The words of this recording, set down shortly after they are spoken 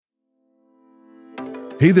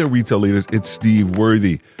Hey there, retail leaders. It's Steve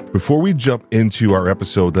Worthy. Before we jump into our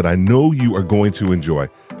episode that I know you are going to enjoy,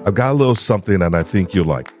 I've got a little something that I think you'll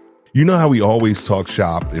like. You know how we always talk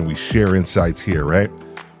shop and we share insights here, right?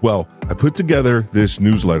 Well, I put together this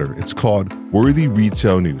newsletter. It's called Worthy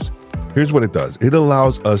Retail News. Here's what it does. It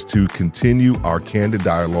allows us to continue our candid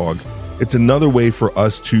dialogue. It's another way for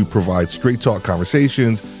us to provide straight talk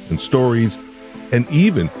conversations and stories, and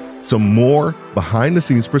even some more behind the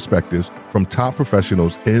scenes perspectives from top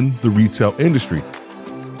professionals in the retail industry.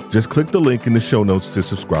 Just click the link in the show notes to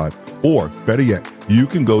subscribe, or better yet, you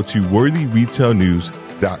can go to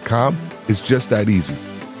worthyretailnews.com. It's just that easy.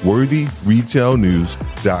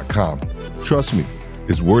 worthyretailnews.com. Trust me,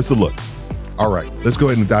 it's worth a look. All right, let's go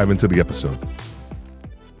ahead and dive into the episode.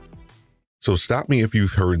 So stop me if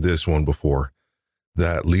you've heard this one before,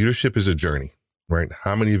 that leadership is a journey, right?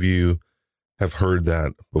 How many of you have heard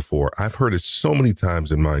that before? I've heard it so many times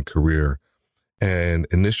in my career, and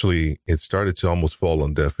initially it started to almost fall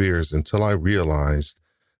on deaf ears until I realized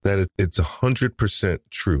that it's 100%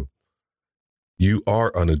 true. You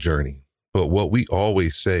are on a journey, but what we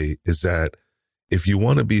always say is that if you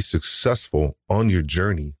want to be successful on your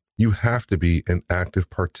journey, you have to be an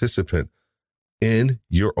active participant in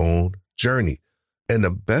your own journey. And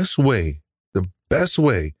the best way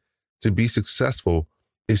to be successful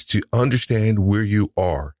is to understand where you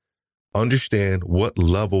are, understand what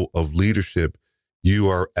level of leadership you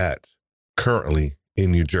are at currently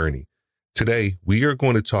in your journey. Today, we are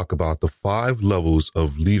going to talk about the 5 levels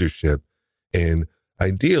of leadership. And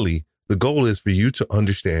ideally, the goal is for you to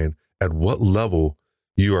understand at what level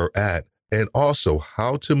you are at and also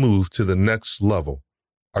how to move to the next level.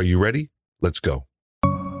 Are you ready? Let's go.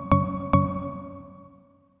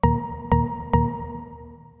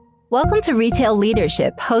 Welcome to Retail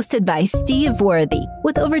Leadership, hosted by Steve Worthy.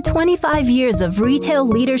 With over 25 years of retail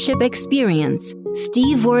leadership experience,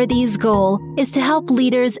 Steve Worthy's goal is to help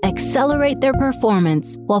leaders accelerate their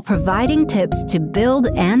performance while providing tips to build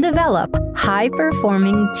and develop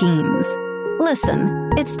high-performing teams. Listen,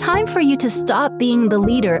 it's time for you to stop being the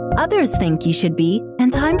leader others think you should be,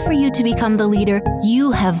 and time for you to become the leader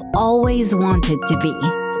you have always wanted to be.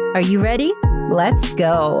 Are you ready? Let's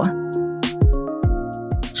go.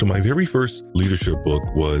 So my very first leadership book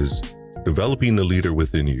was Developing the Leader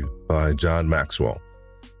Within You by John Maxwell.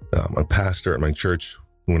 My pastor at my church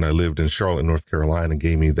when I lived in Charlotte, North Carolina,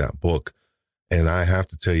 gave me that book. And I have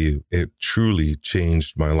to tell you, it truly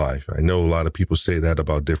changed my life. I know a lot of people say that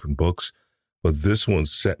about different books, but this one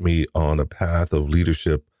set me on a path of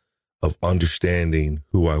leadership, of understanding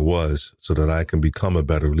who I was so that I can become a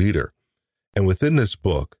better leader. And within this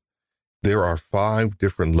book, there are 5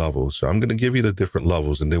 different levels. So I'm going to give you the different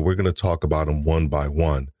levels, and then we're going to talk about them one by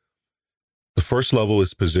one. The first level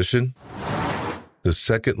is position. The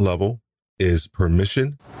second level is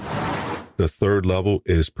permission. The third level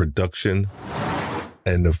is production.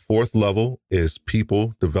 And the fourth level is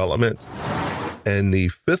people development. And the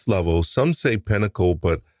 5th level, some say pinnacle,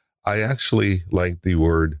 but I actually like the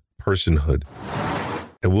word personhood.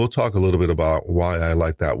 And we'll talk a little bit about why I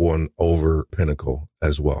like that one over pinnacle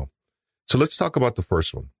as well. So let's talk about the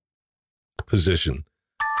first one, position.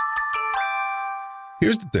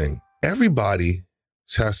 Here's the thing. Everybody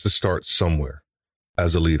has to start somewhere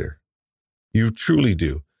as a leader. You truly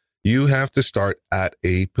do. You have to start at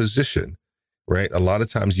a position, right? A lot of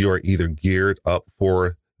times you are either geared up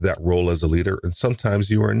for that role as a leader, and sometimes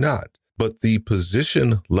you are not. But the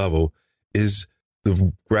position level is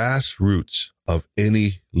the grassroots of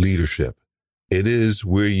any leadership. It is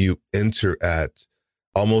where you enter at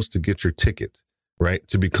almost to get your ticket, right?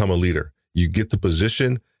 To become a leader. You get the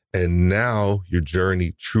position, and now your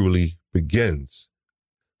journey truly begins.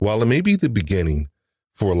 While it may be the beginning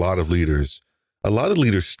for a lot of leaders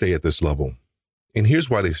stay at this level. And here's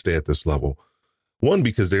why they stay at this level. One,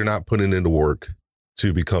 because they're not putting in the work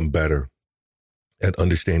to become better at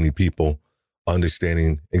understanding people,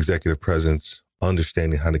 understanding executive presence,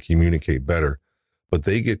 understanding how to communicate better. But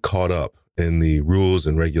they get caught up in the rules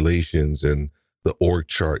and regulations and the org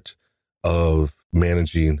chart of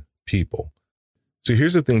managing people. So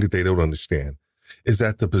here's the thing that they don't understand is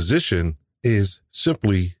that the position is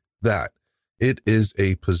simply that. It is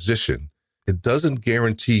a position. It doesn't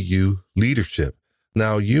guarantee you leadership.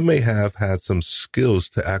 Now, you may have had some skills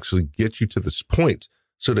to actually get you to this point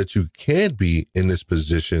so that you can be in this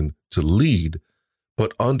position to lead,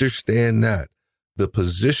 but understand that the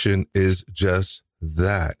position is just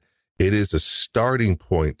that. It is a starting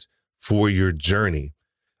point for your journey.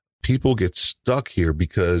 People get stuck here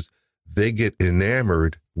because they get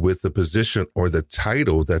enamored with the position or the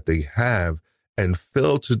title that they have and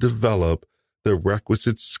fail to develop the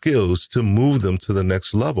requisite skills to move them to the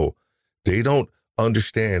next level. They don't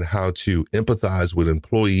understand how to empathize with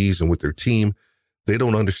employees and with their team. They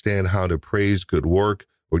don't understand how to praise good work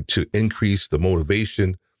or to increase the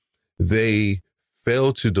motivation. They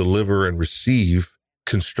fail to deliver and receive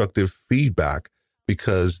constructive feedback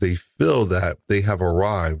because they feel that they have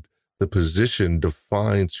arrived. The position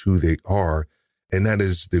defines who they are, and that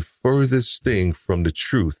is the furthest thing from the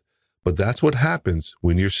truth. But that's what happens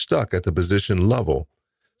when you're stuck at the position level.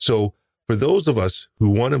 So for those of us who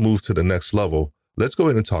want to move to the next level, let's go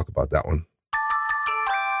ahead and talk about that one.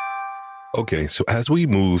 Okay, so as we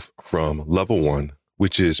move from level 1,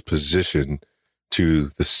 which is position,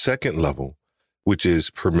 to the second level, which is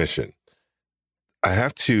permission, I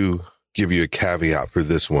have to give you a caveat for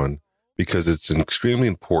this one because it's extremely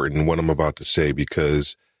important what I'm about to say,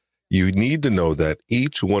 because you need to know that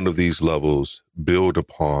each one of these levels build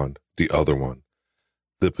upon the other one.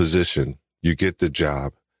 The position, you get the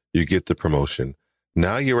job, you get the promotion.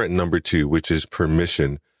 Now you're at number 2, which is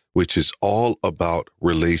permission, which is all about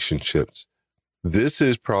relationships. This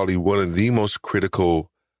is probably one of the most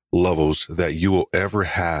critical levels that you will ever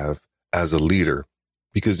have as a leader,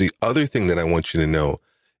 because the other thing that I want you to know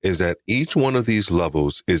is that each one of these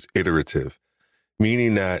levels is iterative,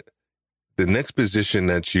 meaning that the next position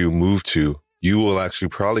that you move to, you will actually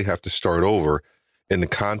probably have to start over in the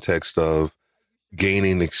context of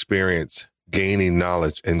gaining experience, gaining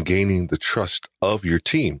knowledge, and gaining the trust of your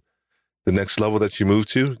team. The next level that you move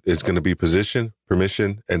to is going to be position,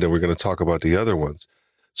 permission, and then we're going to talk about the other ones.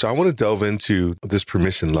 So I want to delve into this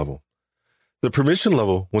permission level. The permission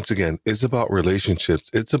level, once again, is about relationships.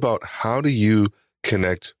 It's about how do you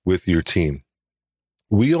connect with your team.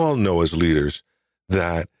 We all know as leaders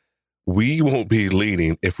that we won't be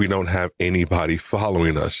leading if we don't have anybody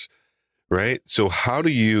following us, right? So how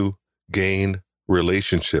do you gain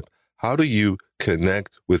relationship? How do you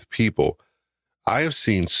connect with people? I have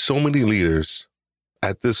seen so many leaders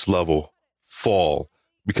at this level fall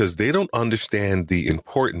because they don't understand the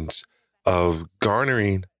importance of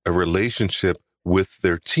garnering a relationship with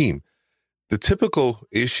their team. The typical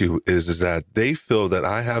issue is that they feel that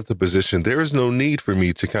I have the position. There is no need for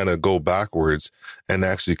me to kind of go backwards and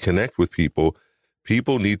actually connect with people.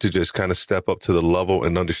 People need to just kind of step up to the level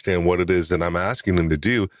and understand what it is that I'm asking them to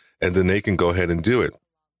do, and then they can go ahead and do it.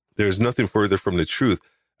 There's nothing further from the truth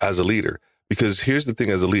as a leader, because here's the thing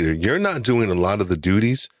as a leader, you're not doing a lot of the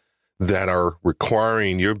duties that are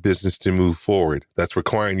requiring your business to move forward. That's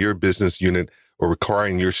requiring your business unit or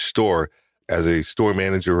requiring your store as a store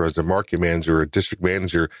manager or as a market manager or a district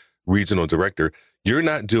manager, regional director. You're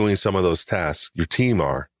not doing some of those tasks. Your team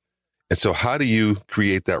are. And so how do you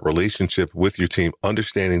create that relationship with your team,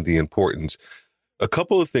 understanding the importance? A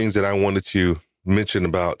couple of things that I wanted to mention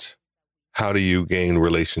about how do you gain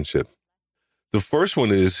relationship. The first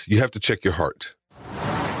one is you have to check your heart.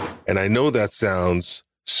 And I know that sounds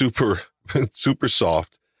super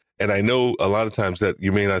soft. And I know a lot of times that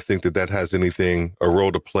you may not think that that has a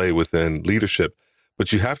role to play within leadership,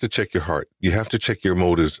 but you have to check your heart. You have to check your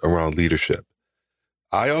motives around leadership.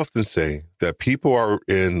 I often say that people are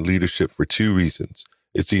in leadership for 2 reasons.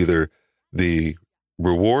 It's either the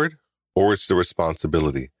reward or it's the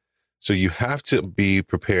responsibility. So you have to be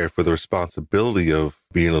prepared for the responsibility of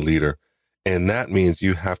being a leader. And that means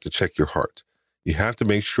you have to check your heart. You have to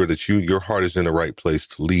make sure that your heart is in the right place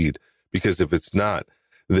to lead, because if it's not,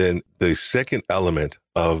 then the second element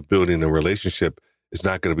of building a relationship is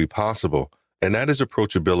not going to be possible. And that is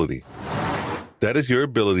approachability. That is your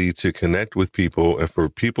ability to connect with people and for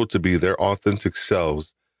people to be their authentic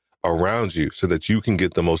selves around you so that you can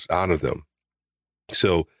get the most out of them.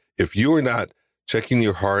 So if you are not checking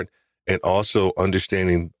your heart and also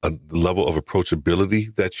understanding a level of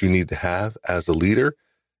approachability that you need to have as a leader,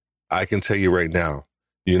 I can tell you right now,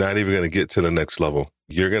 you're not even going to get to the next level.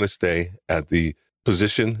 You're going to stay at the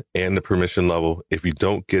position and the permission level if you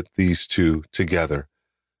don't get these 2 together.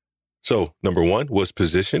 So number 1 was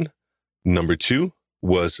position. Number 2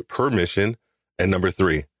 was permission. And number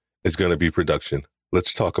 3 is going to be production.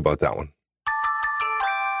 Let's talk about that one.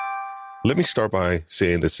 Let me start by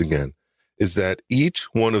saying this again, is that each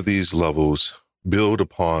one of these levels build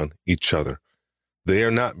upon each other. They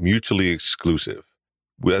are not mutually exclusive.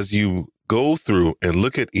 As you go through and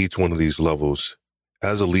look at each one of these levels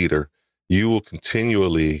as a leader, you will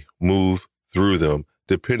continually move through them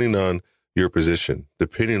depending on your position,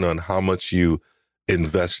 depending on how much you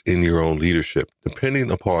invest in your own leadership,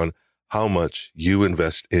 depending upon how much you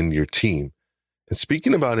invest in your team. And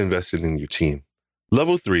speaking about investing in your team,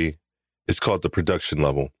 level 3 is called the production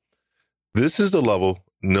level. This is the level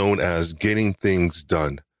known as getting things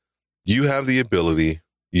done. You have the ability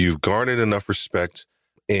You've garnered enough respect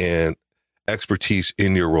and expertise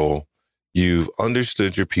in your role. You've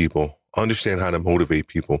understood your people, understand how to motivate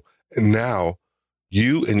people. And now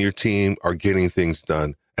you and your team are getting things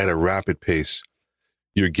done at a rapid pace.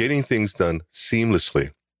 You're getting things done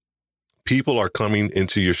seamlessly. People are coming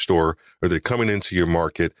into your store or they're coming into your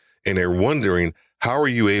market and they're wondering, how are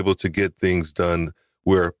you able to get things done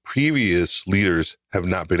where previous leaders have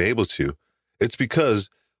not been able to? It's because,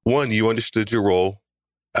 one, you understood your role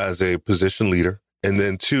as a position leader. And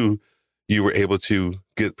then two, you were able to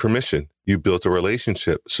get permission. You built a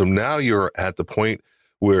relationship. So now you're at the point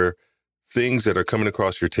where things that are coming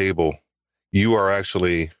across your table, you are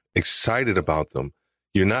actually excited about them.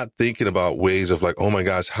 You're not thinking about ways of like, oh my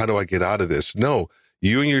gosh, how do I get out of this? No,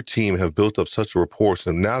 you and your team have built up such a rapport.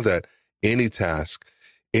 So now that any task,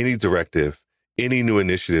 any directive, any new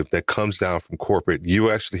initiative that comes down from corporate,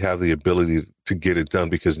 you actually have the ability to get it done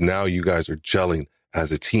because now you guys are gelling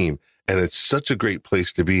as a team. And it's such a great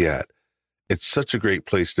place to be at. It's such a great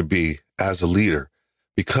place to be as a leader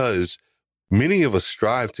because many of us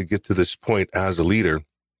strive to get to this point as a leader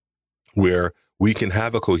where we can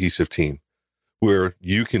have a cohesive team, where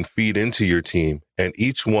you can feed into your team and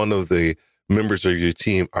each one of the members of your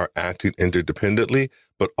team are acting interdependently,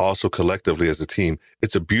 but also collectively as a team.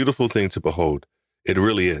 It's a beautiful thing to behold. It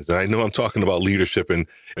really is. And I know I'm talking about leadership in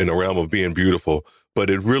the realm of being beautiful, but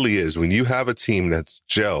it really is. When you have a team that's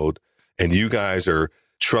gelled and you guys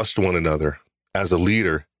trust one another as a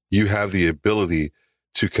leader, you have the ability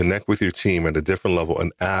to connect with your team at a different level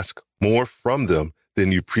and ask more from them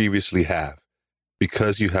than you previously have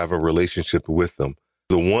because you have a relationship with them.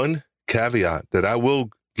 The one caveat that I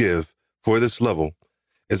will give for this level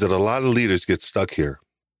is that a lot of leaders get stuck here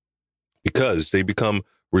because they become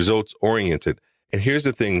results oriented. And here's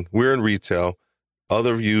the thing, we're in retail.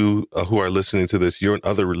 Other of you who are listening to this, you're in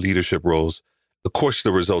other leadership roles. Of course,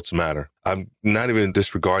 the results matter. I'm not even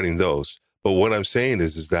disregarding those. But what I'm saying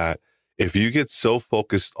is that if you get so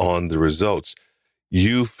focused on the results,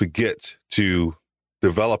 you forget to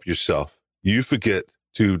develop yourself. You forget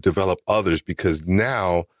to develop others because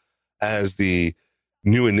now as the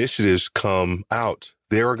new initiatives come out,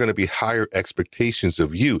 there are going to be higher expectations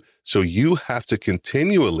of you. So you have to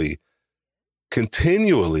continually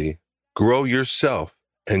grow yourself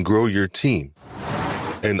and grow your team.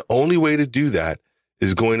 And the only way to do that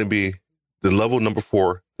is going to be the level number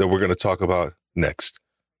 4 that we're going to talk about next.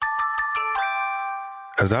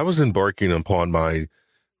 As I was embarking upon my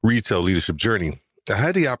retail leadership journey, I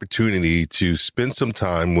had the opportunity to spend some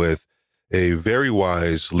time with a very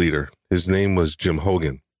wise leader. His name was Jim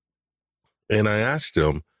Hogan. And I asked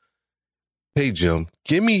him, hey, Jim,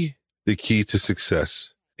 give me the key to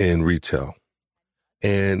success in retail.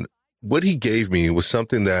 And what he gave me was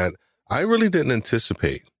something that I really didn't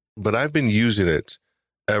anticipate, but I've been using it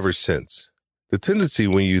ever since. The tendency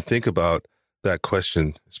when you think about that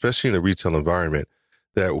question, especially in a retail environment,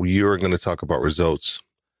 that you're going to talk about results.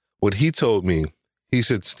 What he told me, he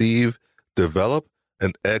said, Steve, develop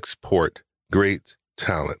and export great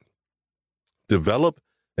talent. Develop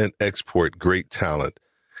and export great talent.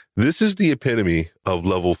 This is the epitome of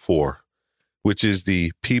level 4, which is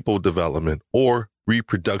the people development or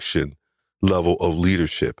reproduction level of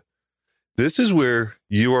leadership. This is where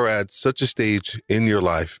you are at such a stage in your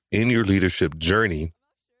life, in your leadership journey,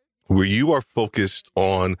 where you are focused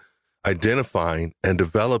on identifying and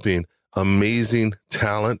developing amazing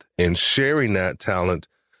talent and sharing that talent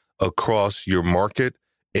across your market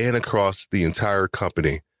and across the entire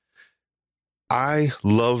company. I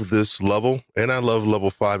love this level and I love level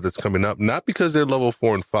 5 that's coming up, not because they're level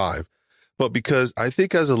 4 and 5, but because I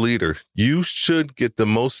think as a leader, you should get the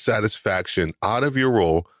most satisfaction out of your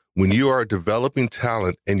role when you are developing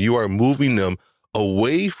talent and you are moving them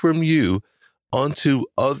away from you onto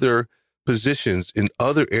other positions in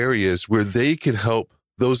other areas where they can help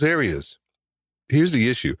those areas. Here's the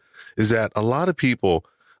issue, is that a lot of people,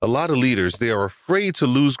 a lot of leaders, they are afraid to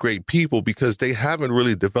lose great people because they haven't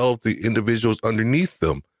really developed the individuals underneath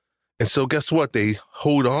them. And so guess what? They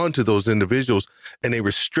hold on to those individuals and they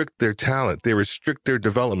restrict their talent. They restrict their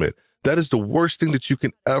development. That is the worst thing that you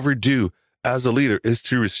can ever do as a leader, is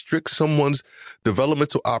to restrict someone's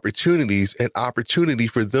developmental opportunities and opportunity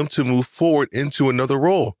for them to move forward into another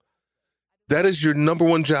role. That is your number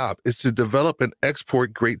one job, is to develop and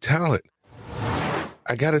export great talent.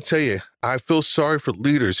 I got to tell you, I feel sorry for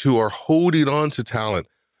leaders who are holding on to talent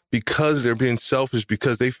because they're being selfish,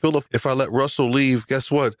 because they feel if I let Russell leave, guess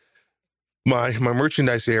what? My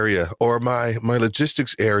merchandise area or my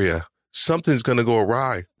logistics area, something's going to go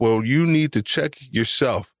awry. Well, you need to check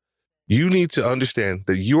yourself. You need to understand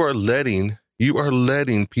that you are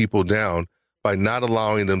letting people down by not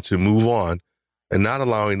allowing them to move on and not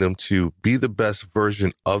allowing them to be the best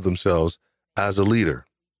version of themselves as a leader.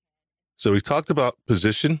 So we talked about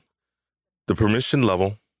position, the permission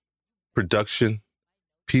level, production,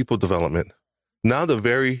 people development. Now the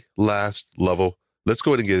very last level, let's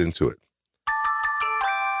go ahead and get into it.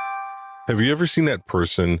 Have you ever seen that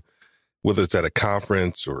person, whether it's at a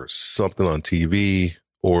conference or something on TV,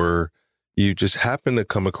 or you just happen to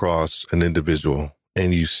come across an individual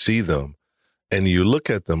and you see them and you look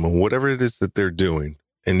at them and whatever it is that they're doing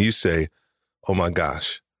and you say, oh my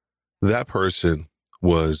gosh, that person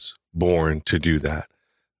was born to do that.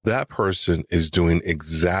 That person is doing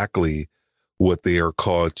exactly what they are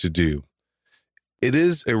called to do. It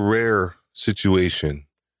is a rare situation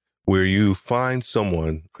where you find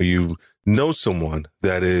someone or you know someone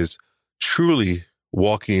that is truly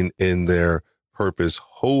walking in their purpose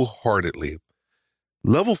wholeheartedly.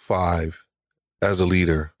 Level 5 as a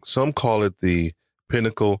leader, some call it the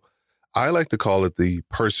pinnacle. I like to call it the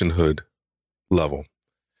personhood level.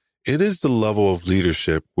 It is the level of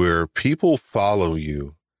leadership where people follow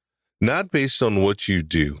you, not based on what you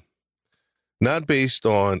do, not based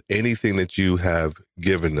on anything that you have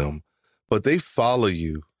given them, but they follow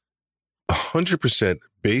you 100%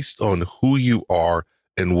 based on who you are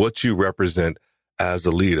and what you represent as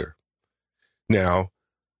a leader. Now,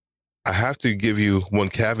 I have to give you one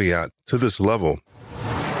caveat to this level.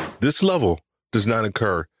 This level does not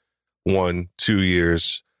occur 1, 2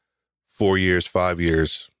 years, 4 years, 5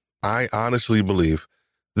 years. I honestly believe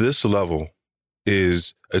this level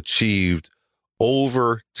is achieved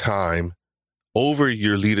over time, over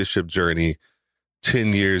your leadership journey,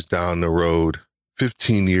 10 years down the road,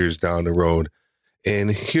 15 years down the road.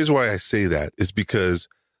 And here's why I say that is because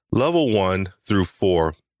level 1 through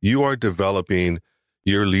 4, you are developing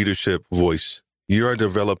your leadership voice. You are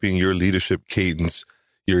developing your leadership cadence,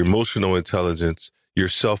 your emotional intelligence, your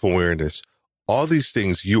self-awareness. All these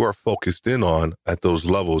things you are focused in on at those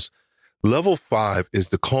levels. Level 5 is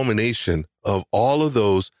the culmination of all of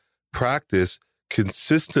those practice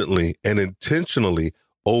consistently and intentionally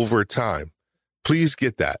over time. Please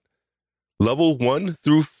get that. Level 1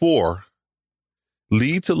 through 4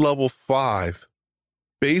 lead to level 5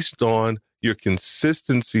 based on your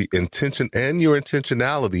consistency, intention, and your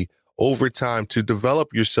intentionality over time to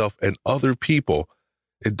develop yourself and other people.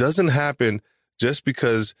 It doesn't happen just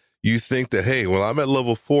because you think that, hey, well, I'm at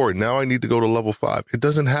level 4, now I need to go to level 5. It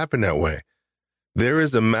doesn't happen that way. There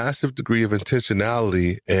is a massive degree of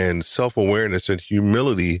intentionality and self-awareness and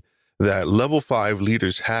humility that level 5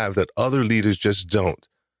 leaders have that other leaders just don't.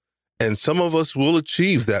 And some of us will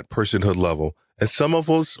achieve that personhood level, and some of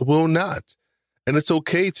us will not. And it's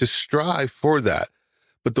okay to strive for that.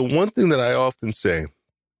 But the one thing that I often say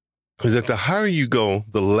is that the higher you go,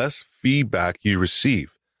 the less feedback you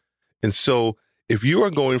receive. And so if you are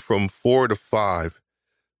going from 4 to 5,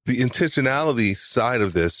 the intentionality side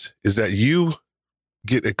of this is that you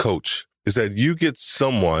get a coach, is that you get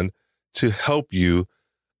someone to help you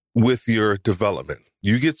with your development.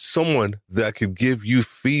 You get someone that could give you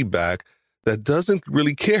feedback that doesn't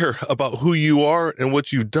really care about who you are and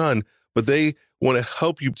what you've done, but they want to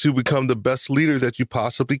help you to become the best leader that you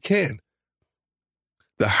possibly can.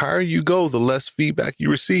 The higher you go, the less feedback you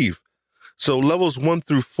receive. So levels 1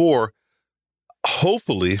 through 4,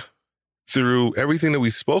 hopefully through everything that we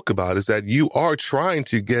spoke about, is that you are trying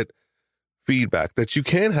to get feedback, that you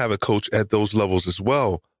can have a coach at those levels as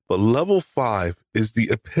well. But level 5 is the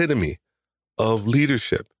epitome of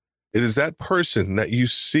leadership. It is that person that you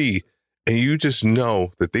see and you just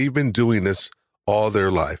know that they've been doing this all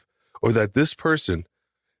their life, or that this person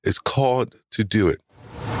is called to do it.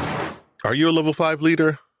 Are you a level 5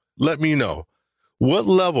 leader? Let me know. What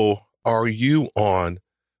level are you on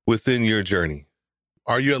within your journey?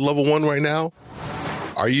 Are you at level 1 right now?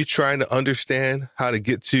 Are you trying to understand how to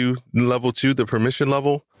get to level 2, the permission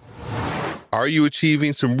level? Are you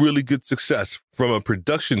achieving some really good success from a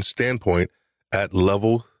production standpoint at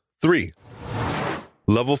level 3?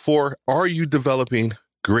 Level 4, are you developing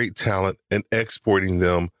great talent and exporting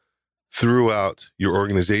them throughout your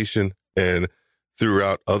organization and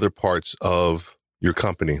throughout other parts of your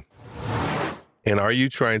company? And are you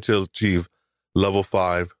trying to achieve level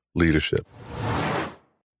 5 leadership?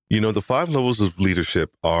 You know, the 5 levels of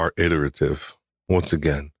leadership are iterative. Once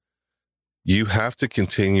again, you have to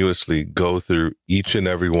continuously go through each and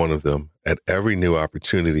every one of them at every new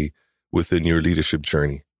opportunity within your leadership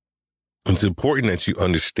journey. It's important that you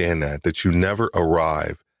understand that you never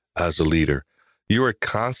arrive as a leader. You are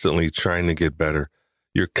constantly trying to get better.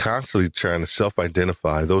 You're constantly trying to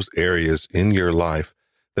self-identify those areas in your life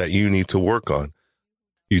that you need to work on.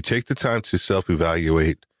 You take the time to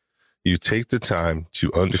self-evaluate. you take the time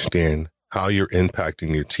to understand how you're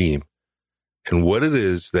impacting your team and what it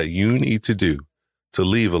is that you need to do to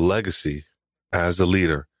leave a legacy as a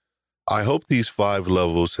leader. I hope these 5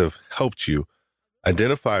 levels have helped you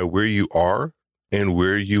identify where you are and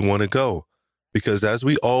where you want to go. Because as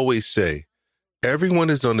we always say, everyone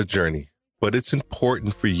is on a journey, but it's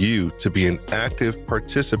important for you to be an active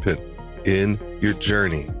participant in your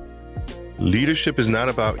journey. Leadership is not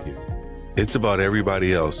about you. It's about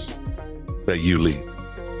everybody else that you lead.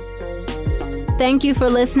 Thank you for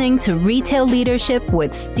listening to Retail Leadership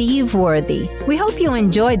with Steve Worthy. We hope you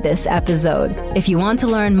enjoyed this episode. If you want to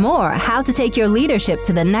learn more how to take your leadership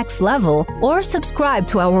to the next level or subscribe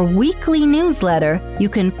to our weekly newsletter, you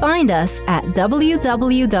can find us at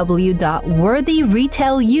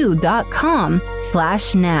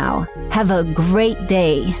www.worthyretailu.com/now. Have a great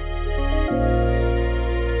day.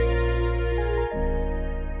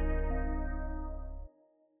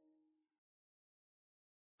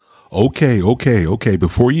 Okay.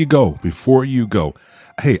 Before you go,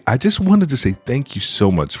 hey, I just wanted to say thank you so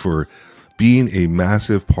much for being a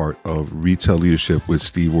massive part of Retail Leadership with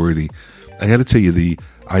Steve Worthy. I got to tell you, the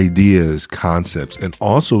ideas, concepts, and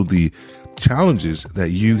also the challenges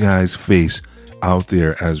that you guys face out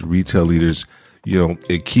there as retail leaders,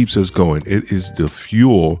 it keeps us going. It is the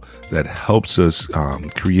fuel that helps us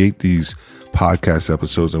create these podcast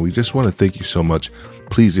episodes. And we just want to thank you so much.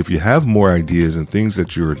 Please, if you have more ideas and things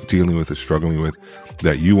that you're dealing with or struggling with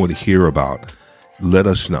that you want to hear about, let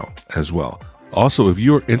us know as well. Also, if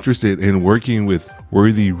you're interested in working with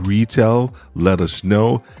Worthy Retail, let us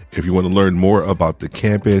know. If you want to learn more about the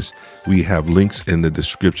campus, we have links in the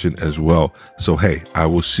description as well. So, hey, I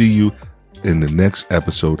will see you in the next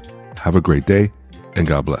episode. Have a great day and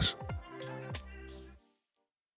God bless.